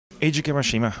Eiji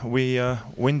Kawashima, we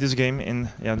win this game in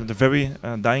the very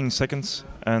dying seconds,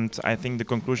 and I think the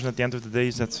conclusion at the end of the day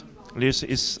is that Lierse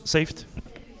is saved.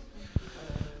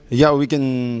 Yeah, we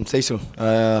can say so.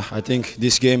 I think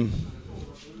this game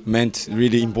meant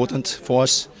really important for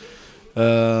us,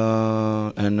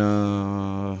 and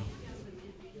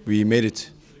we made it.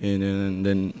 And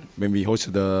then when we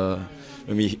had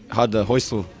the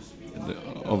hoistle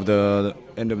of the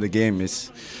end of the game,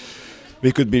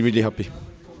 we could be really happy.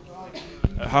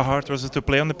 How hard was it to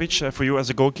play on the pitch for you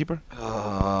as a goalkeeper?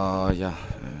 Yeah.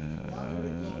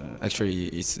 Actually,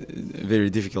 it's very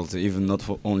difficult, even not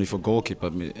only for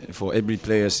goalkeeper. For every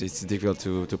player, it's difficult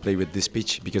to play with this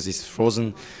pitch because it's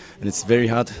frozen and it's very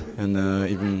hard, and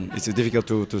even it's difficult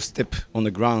to step on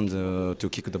the ground to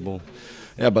kick the ball.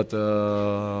 Yeah, but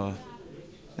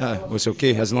yeah, it was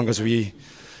okay as long as we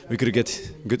could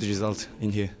get good result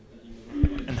in here.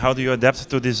 And how do you adapt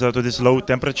to this low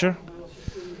temperature?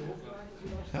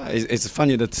 It's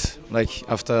funny that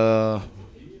after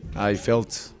I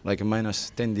felt like a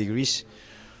 -10 degrees,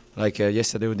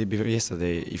 yesterday or the day before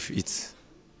yesterday. If it's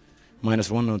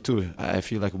 -1 or 2, I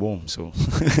feel like warm. So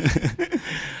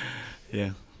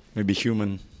yeah, maybe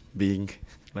human being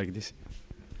like this.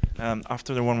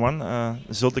 After the 1-1,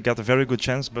 Zulte got a very good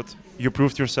chance, but you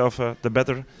proved yourself the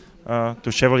better.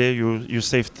 To Chevalier, you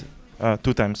saved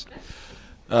 2 times.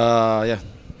 Yeah.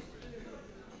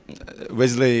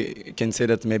 Wesley can say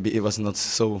that maybe it was not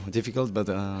so difficult, but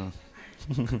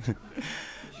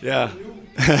yeah,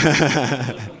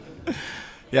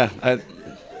 yeah.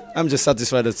 I'm just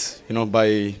satisfied that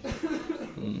by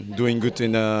doing good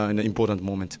in an important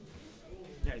moment.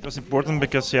 Yeah, it was important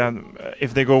because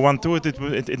if they go 1-2,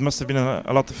 it must have been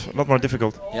a lot more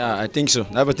difficult. Yeah, I think so.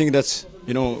 I would think that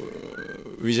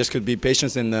we just could be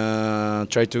patient and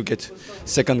try to get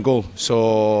second goal.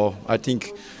 So I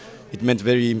think it meant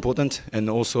very important, and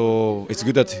also it's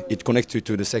good that it connected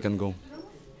to the second goal.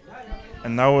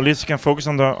 And now at least you can focus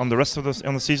on the rest of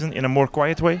the season in a more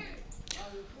quiet way.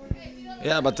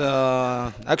 Yeah, but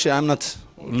actually I'm not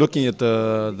looking at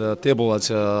the table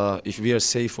as if we are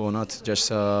safe or not.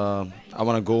 Just I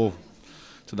want to go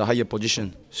to the higher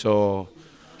position. So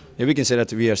yeah, we can say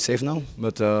that we are safe now.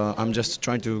 But I'm just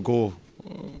trying to go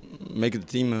make the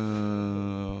team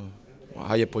a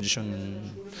higher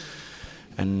position.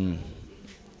 And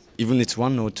even if it's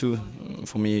 1 or 2,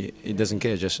 for me, it doesn't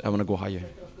care. Just I want to go higher.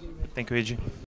 Thank you, Eiji.